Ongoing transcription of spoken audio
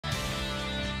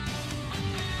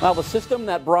Well, the system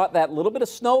that brought that little bit of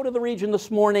snow to the region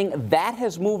this morning, that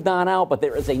has moved on out, but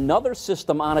there is another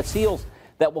system on its heels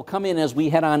that will come in as we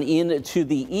head on into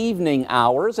the evening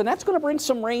hours, and that's going to bring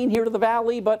some rain here to the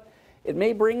valley, but it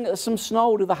may bring some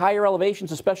snow to the higher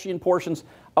elevations, especially in portions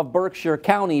of Berkshire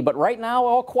County. But right now,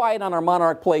 all quiet on our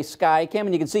Monarch Place sky. Cam,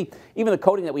 and you can see even the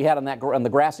coating that we had on the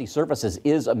grassy surfaces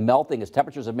is melting as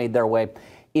temperatures have made their way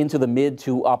into the mid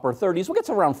to upper 30s. We'll get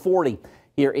to around 40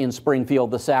 here in Springfield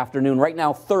this afternoon. Right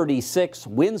now, 36.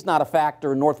 Wind's not a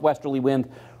factor. Northwesterly wind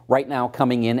right now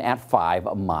coming in at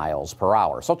 5 miles per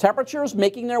hour. So temperatures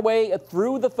making their way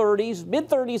through the 30s,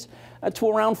 mid-30s to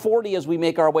around 40 as we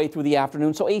make our way through the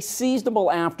afternoon. So a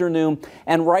seasonable afternoon.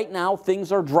 And right now,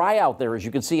 things are dry out there, as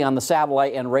you can see on the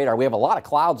satellite and radar. We have a lot of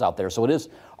clouds out there, so it is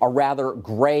a rather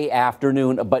gray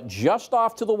afternoon. But just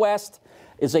off to the west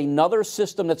is another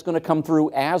system that's going to come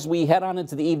through as we head on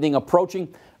into the evening,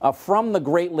 approaching from the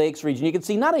Great Lakes region. You can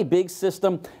see not a big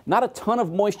system, not a ton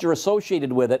of moisture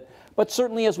associated with it, but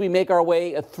certainly as we make our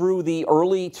way through the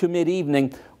early to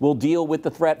mid-evening, we'll deal with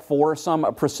the threat for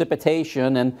some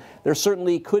precipitation, and there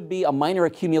certainly could be a minor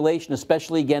accumulation,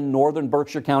 especially again northern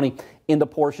Berkshire County into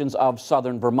portions of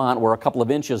southern Vermont, where a couple of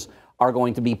inches are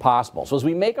going to be possible. So as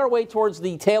we make our way towards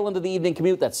the tail end of the evening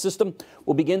commute, that system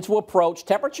will begin to approach.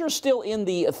 Temperatures still in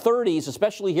the 30s,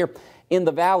 especially here in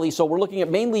the valley. So we're looking at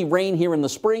mainly rain here in the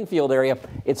Springfield area.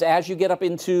 It's as you get up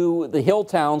into the hill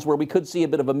towns where we could see a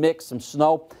bit of a mix, some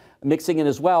snow mixing in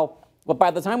as well. But by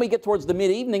the time we get towards the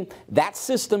mid-evening, that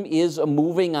system is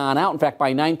moving on out. In fact,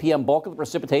 by 9 p.m., bulk of the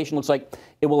precipitation looks like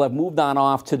it will have moved on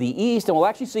off to the east, and we'll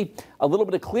actually see a little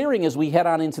bit of clearing as we head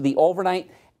on into the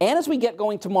overnight. And as we get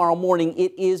going tomorrow morning,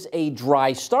 it is a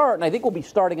dry start, and I think we'll be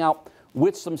starting out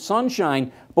with some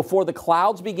sunshine before the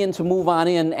clouds begin to move on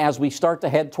in as we start to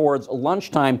head towards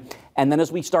lunchtime. And then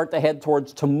as we start to head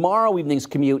towards tomorrow evening's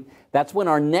commute, that's when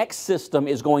our next system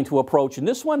is going to approach. And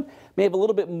this one may have a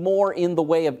little bit more in the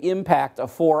way of impact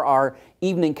for our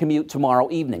evening commute tomorrow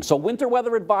evening. So winter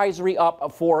weather advisory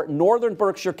up for northern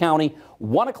Berkshire County,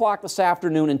 1 o'clock this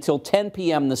afternoon until 10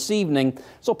 p.m. this evening.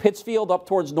 So Pittsfield up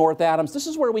towards North Adams. This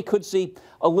is where we could see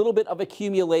a little bit of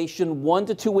accumulation, 1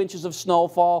 to 2 inches of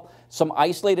snowfall. Some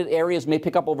isolated areas may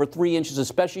pick up over 3 inches,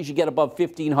 especially as you get above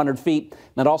 1,500 feet.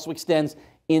 That also extends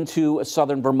into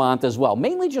southern Vermont as well.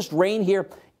 Mainly just rain here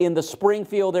in the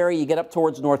Springfield area. You get up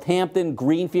towards Northampton,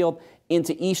 Greenfield,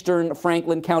 into eastern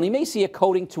Franklin County. You may see a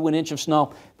coating to 1 inch of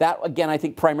snow. That, again, I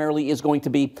think primarily is going to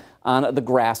be on the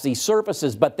grassy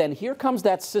surfaces. But then here comes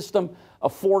that system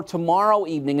for tomorrow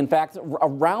evening. In fact,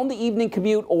 around the evening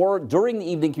commute or during the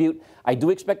evening commute, I do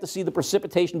expect to see the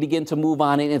precipitation begin to move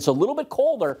on in. It's a little bit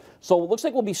colder, so it looks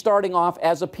like we'll be starting off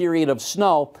as a period of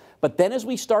snow. But then as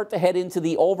we start to head into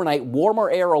the overnight, warmer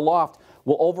air aloft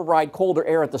will override colder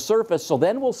air at the surface. So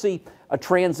then we'll see a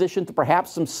transition to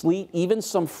perhaps some sleet, even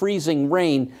some freezing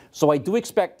rain. So I do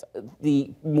expect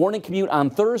the morning commute on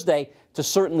Thursday to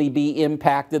certainly be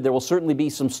impacted. There will certainly be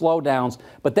some slowdowns.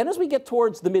 But then as we get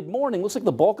towards the mid-morning, looks like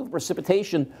the bulk of the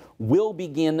precipitation will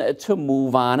begin to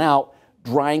move on out,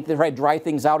 dry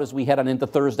things out as we head on into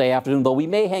Thursday afternoon, though we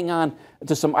may hang on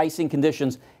to some icing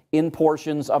conditions in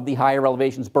portions of the higher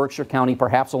elevations, Berkshire County,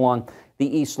 perhaps along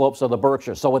the east slopes of the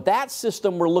Berkshire. So with that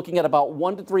system, we're looking at about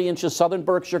 1 to 3 inches southern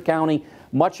Berkshire County,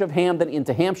 much of Hamden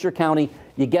into Hampshire County.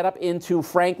 You get up into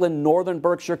Franklin, northern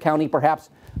Berkshire County, perhaps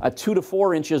 2 to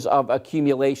 4 inches of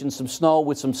accumulation, some snow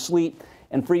with some sleet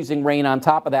and freezing rain on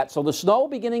top of that. So the snow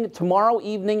beginning tomorrow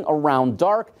evening around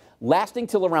dark, lasting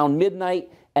till around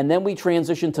midnight, and then we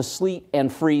transition to sleet and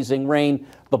freezing rain.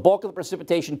 The bulk of the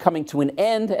precipitation coming to an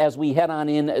end as we head on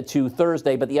in to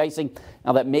Thursday, but the icing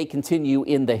now that may continue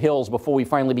in the hills before we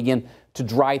finally begin to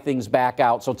dry things back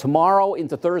out. So tomorrow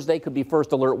into Thursday could be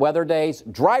first alert weather days.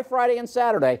 Dry Friday and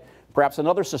Saturday. Perhaps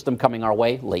another system coming our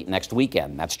way late next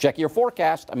weekend. That's Check Your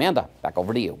Forecast. Amanda, back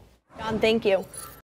over to you. John, thank you.